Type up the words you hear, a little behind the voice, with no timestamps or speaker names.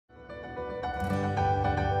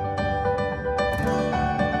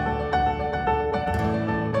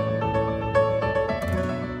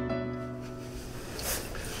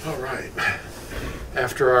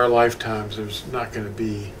after our lifetimes, there's not going to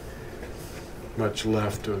be much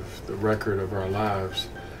left of the record of our lives.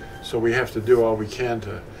 So we have to do all we can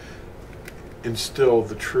to instill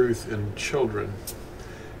the truth in children,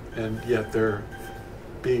 and yet they're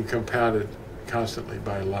being compounded constantly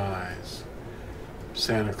by lies.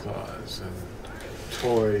 Santa Claus and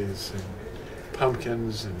toys and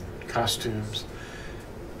pumpkins and costumes,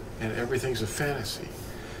 and everything's a fantasy.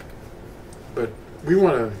 But we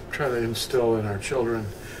want to try to instill in our children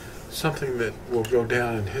something that will go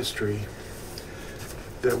down in history,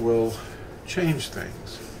 that will change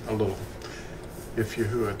things a little if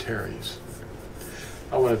Yahuwah tarries.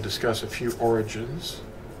 I want to discuss a few origins.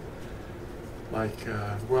 Like,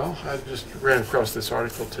 I just ran across this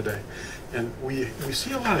article today, and we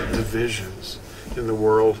see a lot of divisions in the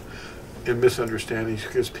world and misunderstandings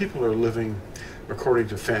because people are living according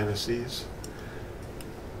to fantasies.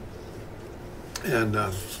 And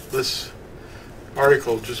this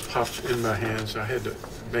article just popped in my hands. I had to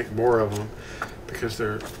make more of them because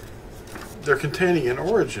they're containing an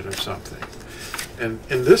origin of something. And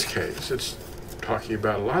in this case, it's talking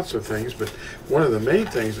about lots of things, but one of the main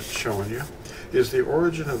things it's showing you is the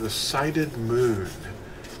origin of the sighted moon.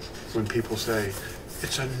 When people say,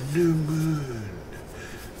 it's a new moon.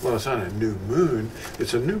 Well, it's not a new moon,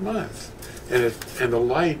 it's a new month. And the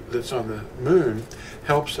light that's on the moon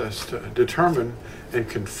helps us to determine and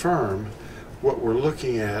confirm what we're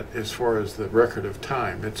looking at as far as the record of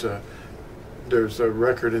time. There's a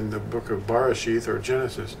record in the book of Bereshith, or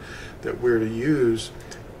Genesis, that we're to use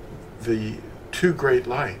the two great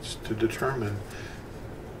lights to determine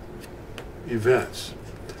events,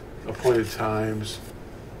 appointed times,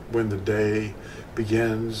 when the day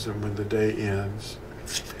begins and when the day ends,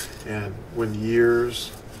 and when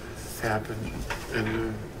years happen,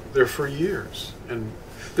 and they're for years, and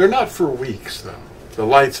they're not for weeks, though. The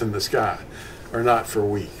lights in the sky are not for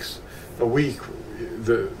weeks. A week,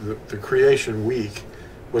 the creation week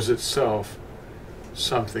was itself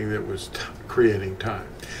something that was creating time.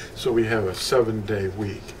 So we have a 7-day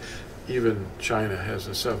week. Even China has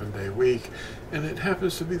a 7-day week, and it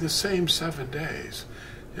happens to be the same 7 days.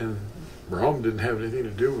 And Rome didn't have anything to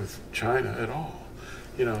do with China at all.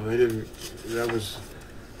 That was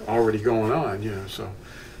already going on, so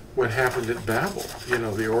what happened at Babel,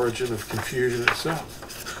 the origin of confusion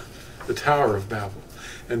itself, the Tower of Babel,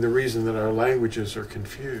 and the reason that our languages are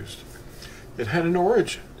confused. It had an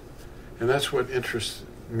origin, and that's what interests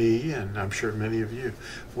me, and I'm sure many of you.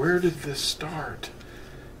 Where did this start?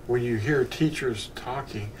 When you hear teachers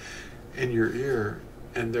talking in your ear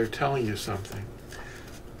and they're telling you something,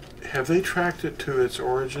 have they tracked it to its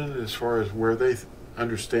origin as far as where they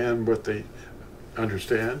understand what they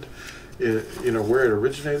understand? Where it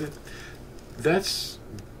originated? That's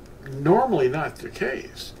normally not the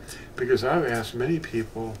case, because I've asked many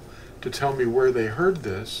people to tell me where they heard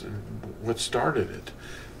this and what started it,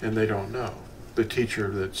 and they don't know. The teacher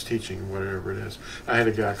that's teaching whatever it is. I had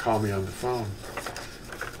a guy call me on the phone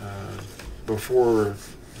before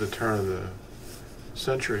the turn of the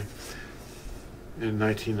century in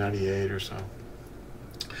 1998 or so,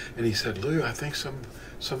 and he said, "Lew, I think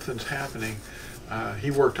something's happening."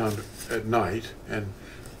 He worked at night and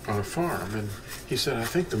on a farm, and he said, "I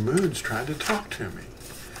think the moon's trying to talk to me."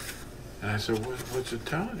 And I said, "What's it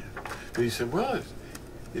telling you?" And he said, "Well,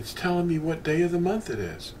 it's telling me what day of the month it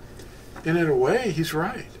is." And in a way, he's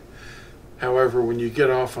right. However, when you get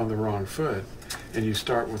off on the wrong foot and you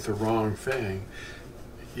start with the wrong thing,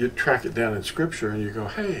 you track it down in Scripture and you go,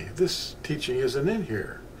 "Hey, this teaching isn't in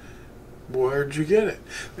here. Where'd you get it?"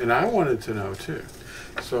 And I wanted to know too.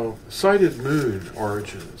 So, sighted moon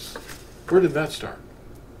origins. Where did that start?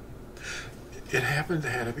 It happened to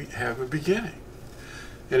have a beginning.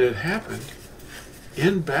 And it happened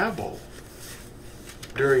in Babel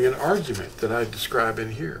during an argument that I describe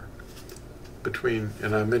in here between,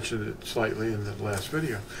 and I mentioned it slightly in the last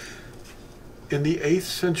video, in the 8th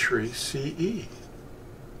century CE.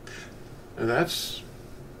 And that's,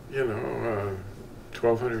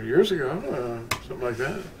 1,200 years ago, something like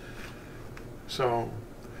that. So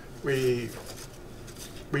we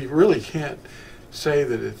really can't say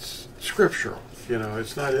that it's scriptural.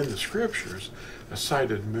 It's not in the Scriptures, a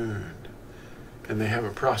sighted moon. And they have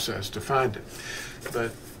a process to find it.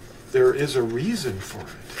 But there is a reason for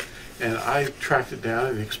it. And I tracked it down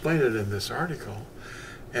and explained it in this article.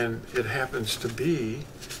 And it happens to be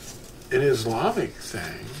an Islamic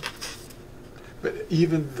thing. But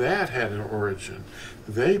even that had an origin.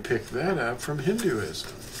 They picked that up from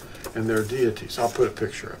Hinduism and their deities. I'll put a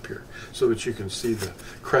picture up here so that you can see the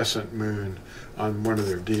crescent moon on one of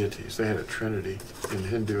their deities. They had a trinity in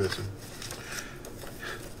Hinduism.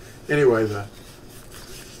 Anyway,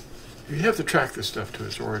 you have to track this stuff to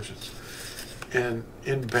its origins. And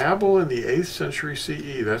in Babel in the 8th century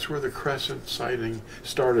CE, that's where the crescent sighting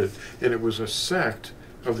started. And it was a sect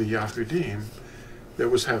of the Yahudim that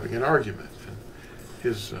was having an argument.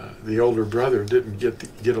 And the older brother didn't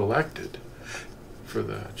get elected for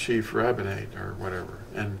the chief rabbinate or whatever.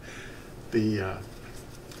 And the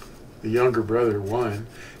younger brother won.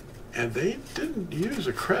 And they didn't use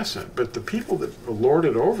a crescent, but the people that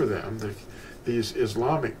lorded over them, these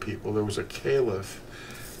Islamic people, there was a caliph,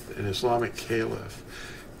 an Islamic caliph,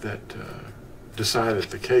 that decided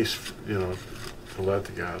the case, to let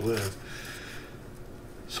the guy live.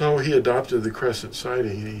 So he adopted the crescent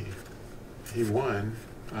sighting. He won.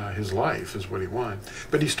 His life is what he won.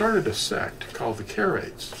 But he started a sect called the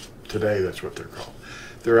Karaites. Today, that's what they're called.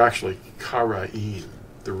 They're actually Karaim,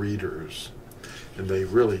 the readers. And they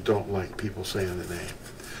really don't like people saying the name.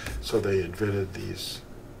 So they invented these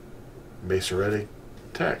Masoretic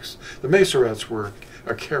texts. The Masoretes were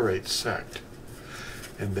a Karaite sect.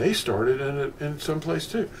 And they started in some place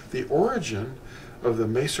too. The origin of the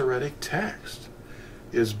Masoretic text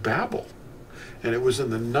is Babel. And it was in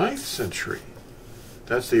the 9th century.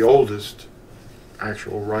 That's the oldest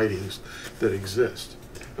actual writings that exist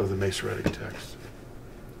of the Masoretic text.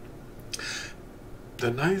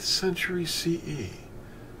 The 9th century CE.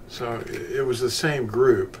 So it was the same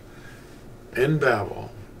group in Babel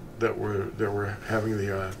that were having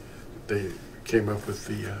they came up with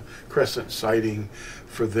the crescent sighting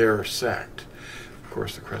for their sect. Of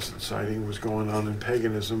course, the crescent sighting was going on in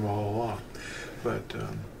paganism all along. But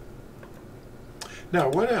now,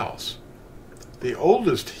 what else? The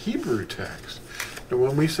oldest Hebrew text. Now,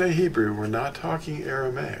 when we say Hebrew, we're not talking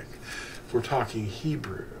Aramaic. We're talking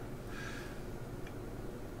Hebrew.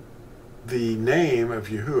 The name of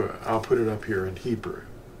Yahuwah, I'll put it up here in Hebrew.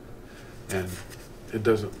 And it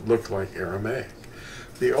doesn't look like Aramaic.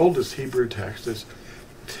 The oldest Hebrew text is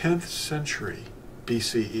 10th century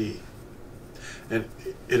BCE. And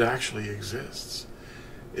it actually exists.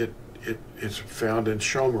 It's found in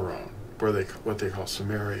Shomeron, what they call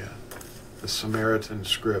Samaria. The Samaritan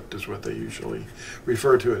script is what they usually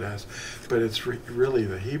refer to it as. But it's really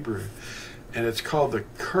the Hebrew. And it's called the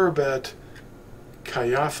Kerbet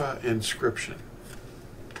Kayafa inscription.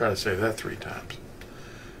 Try to say that 3 times.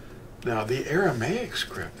 Now, the Aramaic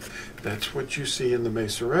script, that's what you see in the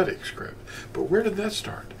Masoretic script. But where did that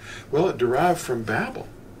start? Well, it derived from Babel.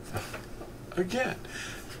 Again,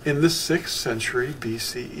 in the 6th century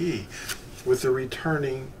BCE, with the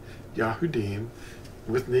returning Yahudim,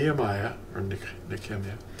 with Nehemiah, or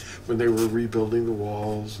Nehemiah, when they were rebuilding the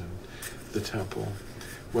walls and the temple.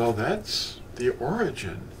 Well, that's the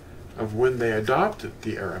origin of when they adopted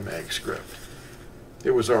the Aramaic script.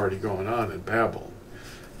 It was already going on in Babel.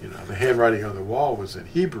 The handwriting on the wall was in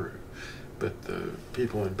Hebrew, but the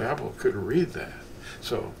people in Babel couldn't read that.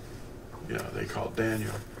 So, they called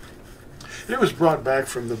Daniel. And it was brought back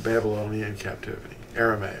from the Babylonian captivity,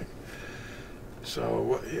 Aramaic.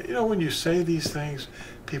 So, when you say these things,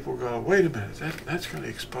 people go, wait a minute, that's going to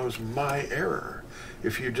expose my error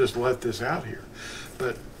if you just let this out here.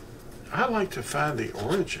 But I like to find the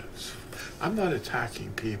origins. I'm not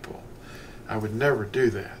attacking people. I would never do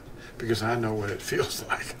that because I know what it feels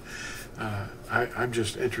like. I'm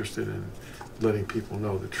just interested in letting people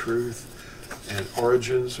know the truth, and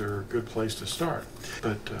origins are a good place to start.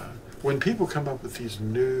 But when people come up with these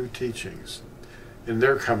new teachings, and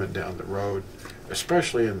they're coming down the road,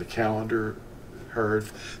 especially in the calendar herd,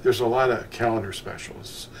 there's a lot of calendar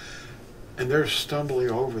specialists. And they're stumbling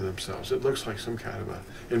over themselves. It looks like some kind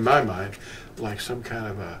of in my mind, like some kind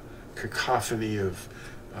of a cacophony of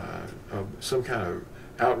some kind of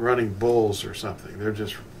outrunning bulls or something. They're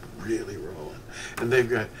just really rolling. And they've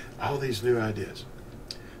got all these new ideas.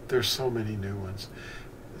 There's so many new ones.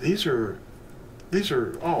 These are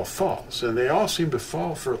all false, and they all seem to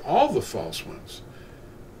fall for all the false ones,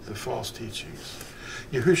 the false teachings.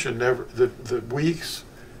 Yahusha never, the weeks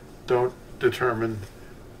don't determine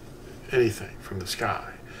anything from the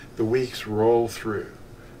sky. The weeks roll through,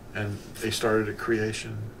 and they started at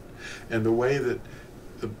creation. And the way that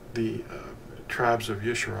the tribes of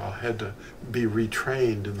Yisrael had to be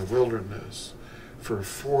retrained in the wilderness for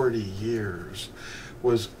 40 years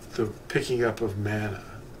was the picking up of manna.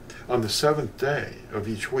 On the 7th day of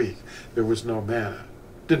each week, there was no manna.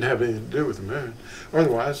 Didn't have anything to do with the moon.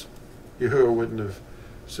 Otherwise, Yahuwah wouldn't have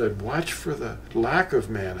said, watch for the lack of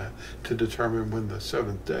manna to determine when the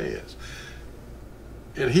 7th day is.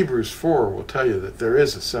 And Hebrews 4 will tell you that there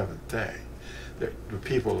is a 7th day that the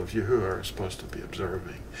people of Yahuwah are supposed to be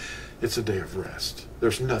observing. It's a day of rest.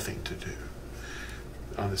 There's nothing to do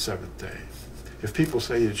on the 7th day. If people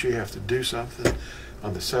say that you have to do something,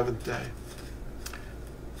 on the seventh day,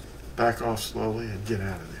 back off slowly and get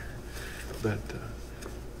out of there. But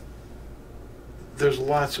there's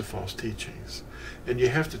lots of false teachings, and you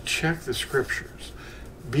have to check the scriptures.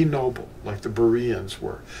 Be noble, like the Bereans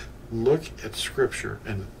were. Look at scripture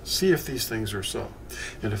and see if these things are so.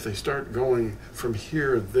 And if they start going from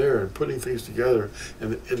here and there and putting things together,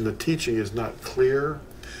 and the teaching is not clear,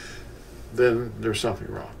 then there's something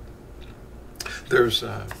wrong. There's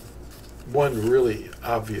one really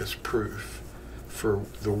obvious proof for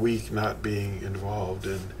the week not being involved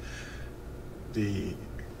in the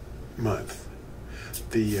month.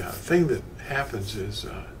 The thing that happens is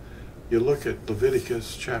you look at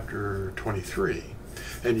Leviticus chapter 23,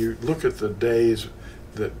 and you look at the days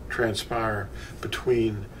that transpire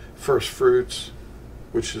between first fruits,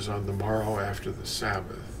 which is on the morrow after the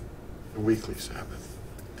Sabbath, the weekly Sabbath,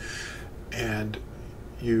 and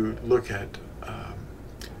you look at,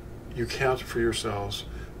 you count for yourselves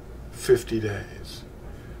 50 days,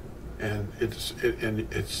 and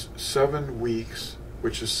it's 7 weeks,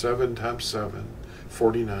 which is 7 times 7,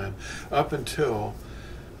 49, up until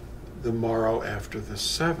the morrow after the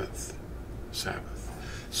 7th Sabbath.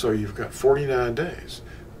 So you've got 49 days,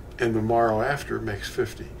 and the morrow after makes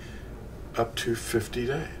 50, up to 50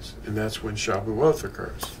 days, and that's when Shavuot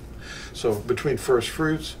occurs. So between first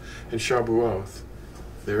fruits and Shavuot,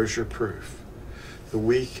 there's your proof. The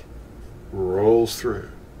week rolls through.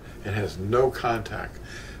 It has no contact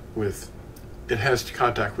with, it has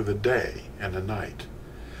contact with a day and a night,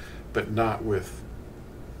 but not with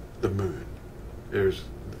the moon.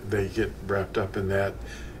 They get wrapped up in that,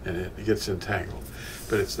 and it gets entangled,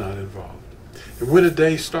 but it's not involved. And when a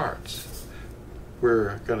day starts,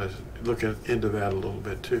 we're going to look into that a little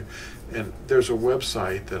bit too. And there's a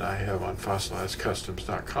website that I have on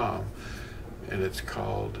fossilizedcustoms.com, and it's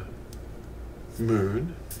called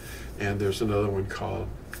Moon, and there's another one called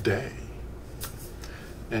Day,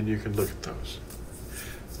 and you can look at those.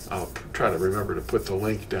 I'll try to remember to put the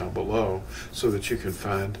link down below so that you can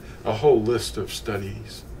find a whole list of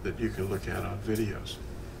studies that you can look at on videos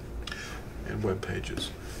and web pages.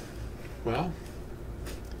 Well,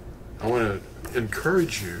 I want to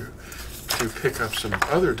encourage you to pick up some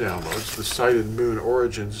other downloads, the Sighted Moon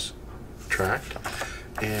Origins tract,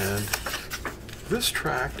 and this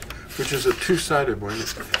tract, which is a two-sided one.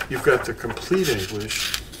 You've got the complete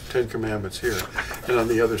English, 10 Commandments here, and on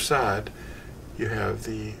the other side, you have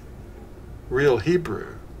the real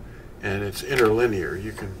Hebrew, and it's interlinear.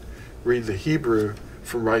 You can read the Hebrew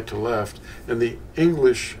from right to left, and the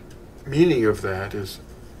English meaning of that is,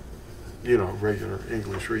 regular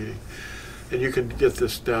English reading. And you can get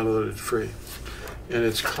this downloaded free. And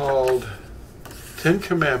it's called 10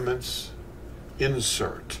 Commandments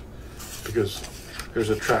Insert, because there's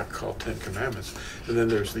a tract called 10 Commandments, and then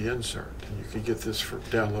there's the insert. And you can get this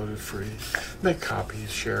downloaded free. Make copies,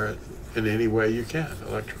 share it in any way you can,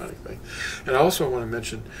 electronically. And I also want to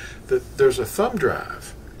mention that there's a thumb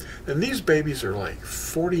drive, and these babies are like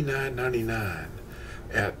 $49.99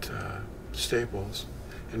 at Staples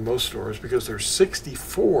in most stores, because they're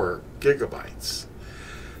 64 gigabytes.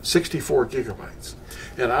 64 gigabytes.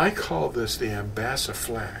 And I call this the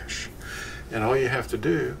AMBASSAFLASH. And all you have to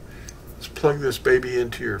do is plug this baby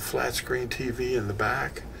into your flat screen TV in the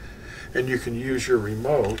back, and you can use your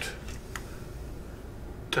remote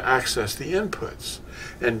to access the inputs,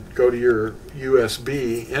 and go to your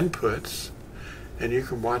USB inputs, and you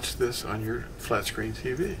can watch this on your flat screen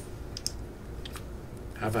TV.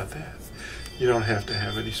 How about that? You don't have to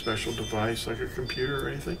have any special device like a computer or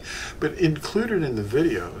anything. But included in the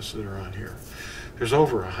videos that are on here, there's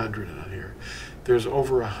over 100 on here. There's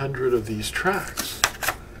over 100 of these tracks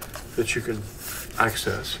that you can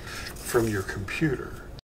access from your computer.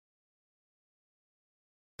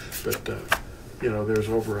 But there's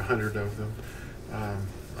over 100 of them.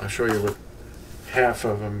 I'll show you what half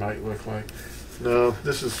of them might look like. No,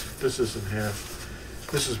 this isn't half.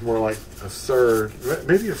 This is more like a third,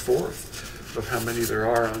 maybe a fourth of how many there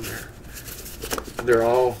are on there. They're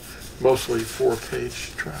all mostly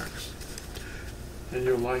 4-page tracks, and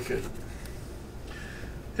you'll like it.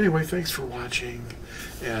 Anyway, thanks for watching,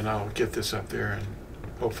 and I'll get this up there, and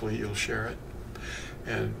hopefully you'll share it.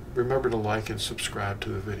 And remember to like and subscribe to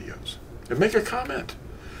the videos. And make a comment.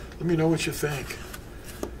 Let me know what you think.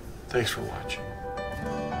 Thanks for watching.